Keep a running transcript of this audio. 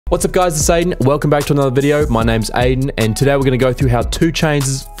What's up guys, it's Aiden. Welcome back to another video. My name's Aiden and today we're going to go through how 2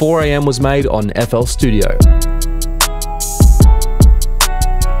 Chainz' 4 AM was made on FL Studio.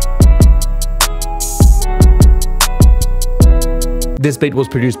 This beat was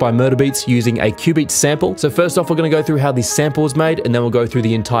produced by Murder Beats using a Q-Beat sample. So first off, we're going to go through how the sample was made and then we'll go through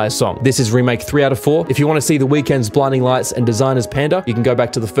the entire song. This is Remake 3 out of 4. If you want to see The Weeknd's Blinding Lights and Designer's Panda, you can go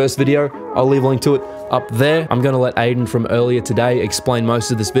back to the first video. I'll leave a link to it up there. I'm going to let Aiden from earlier today explain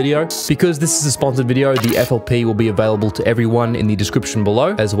most of this video. Because this is a sponsored video, the FLP will be available to everyone in the description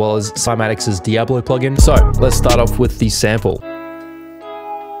below, as well as Cymatics's Diablo plugin. So let's start off with the sample.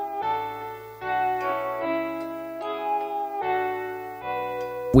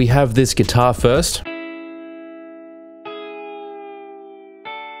 We have this guitar first.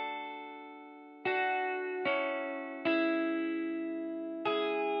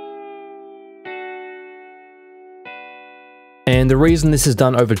 And the reason this is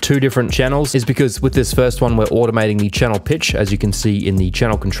done over 2 different channels is because with this first one, we're automating the channel pitch, as you can see in the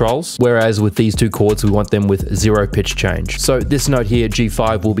channel controls. Whereas with these 2 chords, we want them with 0 pitch change. So this note here,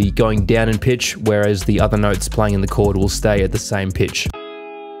 G5, will be going down in pitch, whereas the other notes playing in the chord will stay at the same pitch.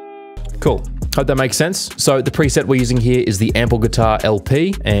 Cool. Hope that makes sense. So the preset we're using here is the Ample Guitar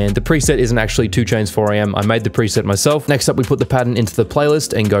LP, and the preset isn't actually 2 Chainz 4 AM. I made the preset myself. Next up, we put the pattern into the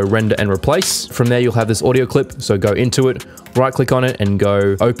playlist and go render and replace. From there, you'll have this audio clip. So go into it, right click on it and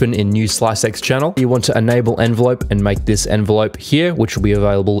go open in new SliceX channel. You want to enable envelope and make this envelope here, which will be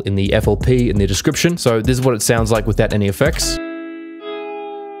available in the FLP in the description. So this is what it sounds like without any effects.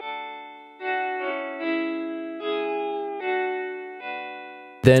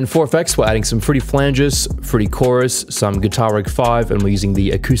 Then for effects, we're adding some fruity flanges, fruity chorus, some Guitar Rig 5, and we're using the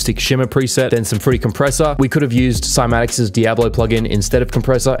acoustic shimmer preset, then some fruity compressor. We could have used Cymatics's Diablo plugin instead of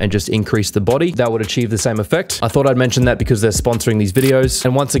compressor and just increased the body. That would achieve the same effect. I thought I'd mention that because they're sponsoring these videos.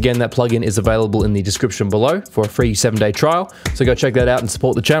 And once again, that plugin is available in the description below for a free 7-day trial. So go check that out and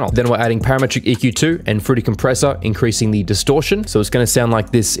support the channel. Then we're adding parametric EQ2 and fruity compressor, increasing the distortion. So it's going to sound like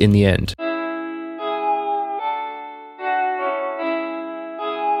this in the end.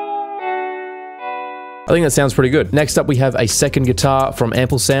 I think that sounds pretty good. Next up, we have a second guitar from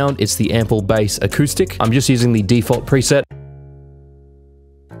Ample Sound. It's the Ample Bass Acoustic. I'm just using the default preset.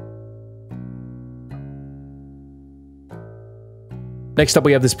 Next up,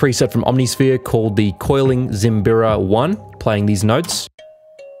 we have this preset from Omnisphere called the Coiling Zimbira 1, playing these notes.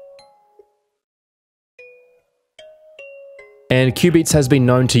 And Q-Beats has been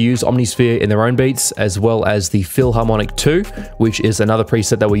known to use Omnisphere in their own beats, as well as the Philharmonic 2, which is another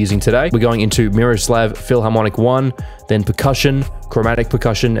preset that we're using today. We're going into Miroslav Philharmonic 1, then percussion, chromatic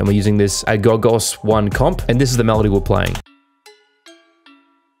percussion, and we're using this Agogos 1 comp, and this is the melody we're playing.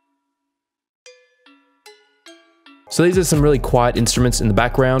 So these are some really quiet instruments in the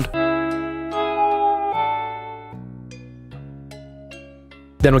background.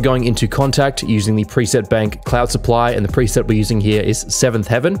 Then we're going into Contact using the preset bank Cloud Supply, and the preset we're using here is 7th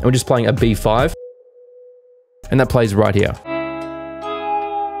Heaven, and we're just playing a B5, and that plays right here.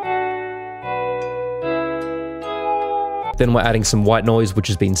 Then we're adding some white noise, which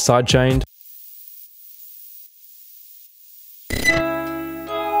has been sidechained.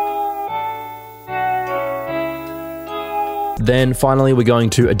 Then finally, we're going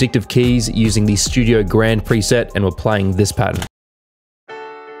to Addictive Keys using the Studio Grand preset, and we're playing this pattern.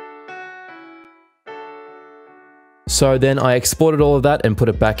 So then I exported all of that and put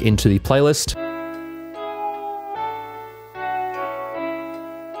it back into the playlist.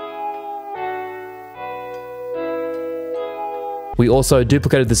 We also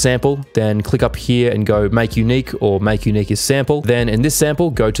duplicated the sample, then click up here and go Make Unique or Make Unique is Sample. Then in this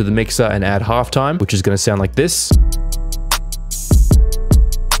sample, go to the mixer and add halftime, which is going to sound like this.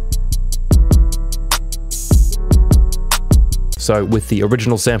 So with the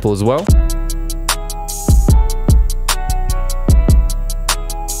original sample as well.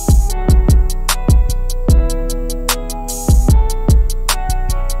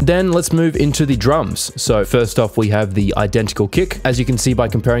 Then let's move into the drums. So first off, we have the identical kick. As you can see by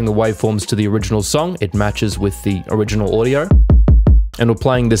comparing the waveforms to the original song, it matches with the original audio. And we're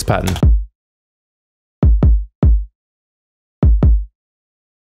playing this pattern.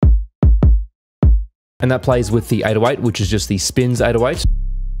 And that plays with the 808, which is just the Spins 808.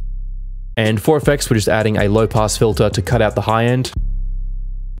 And for effects, we're just adding a low pass filter to cut out the high end.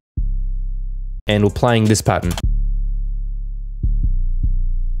 And we're playing this pattern.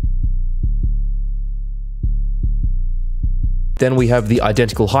 Then we have the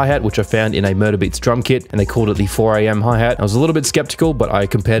identical hi-hat, which I found in a Murder Beats drum kit, and they called it the 4 AM hi-hat. I was a little bit skeptical, but I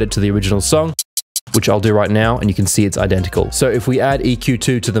compared it to the original song. which I'll do right now, and you can see it's identical. So if we add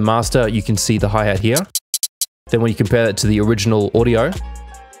EQ2 to the master, you can see the hi-hat here. Then when you compare that to the original audio,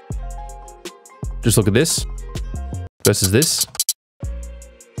 just look at this versus this.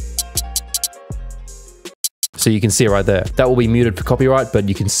 So you can see it right there. That will be muted for copyright, but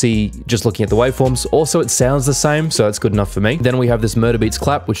you can see just looking at the waveforms. Also, it sounds the same, so that's good enough for me. Then we have this Murder Beats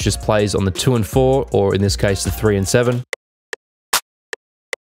clap, which just plays on the 2 and 4, or in this case, the 3 and 7.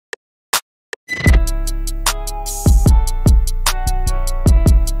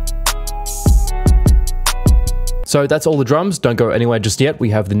 So that's all the drums. Don't go anywhere just yet. We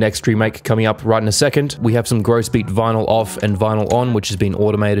have the next remake coming up right in a second. We have some gross beat vinyl off and vinyl on, which has been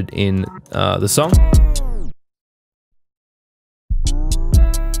automated in the song.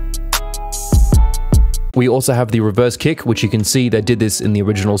 We also have the reverse kick, which you can see they did this in the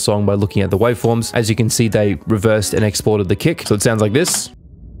original song by looking at the waveforms. As you can see, they reversed and exported the kick. So it sounds like this.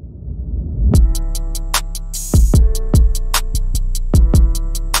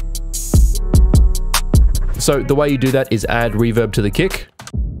 So the way you do that is add reverb to the kick.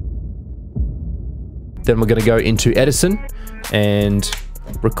 Then we're gonna go into Edison and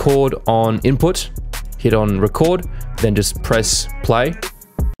record on input, hit on record, then just press play.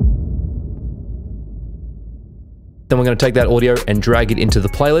 Then we're gonna take that audio and drag it into the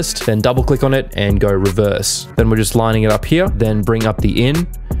playlist, then double click on it and go reverse. Then we're just lining it up here, then bring up the in,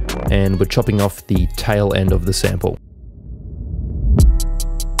 and we're chopping off the tail end of the sample.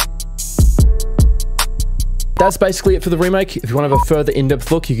 That's basically it for the remake. If you want to have a further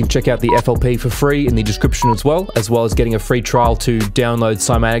in-depth look, you can check out the FLP for free in the description as well as getting a free trial to download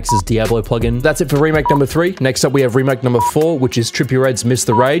Cymatics' Diablo plugin. That's it for remake number 3. Next up, we have remake number 4, which is Trippie Redd's Miss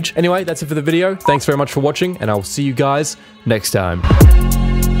the Rage. Anyway, that's it for the video. Thanks very much for watching, and I'll see you guys next time.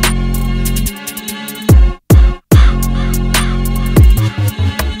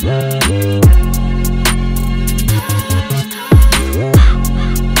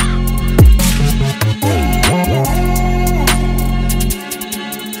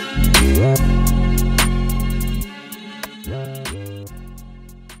 Yeah.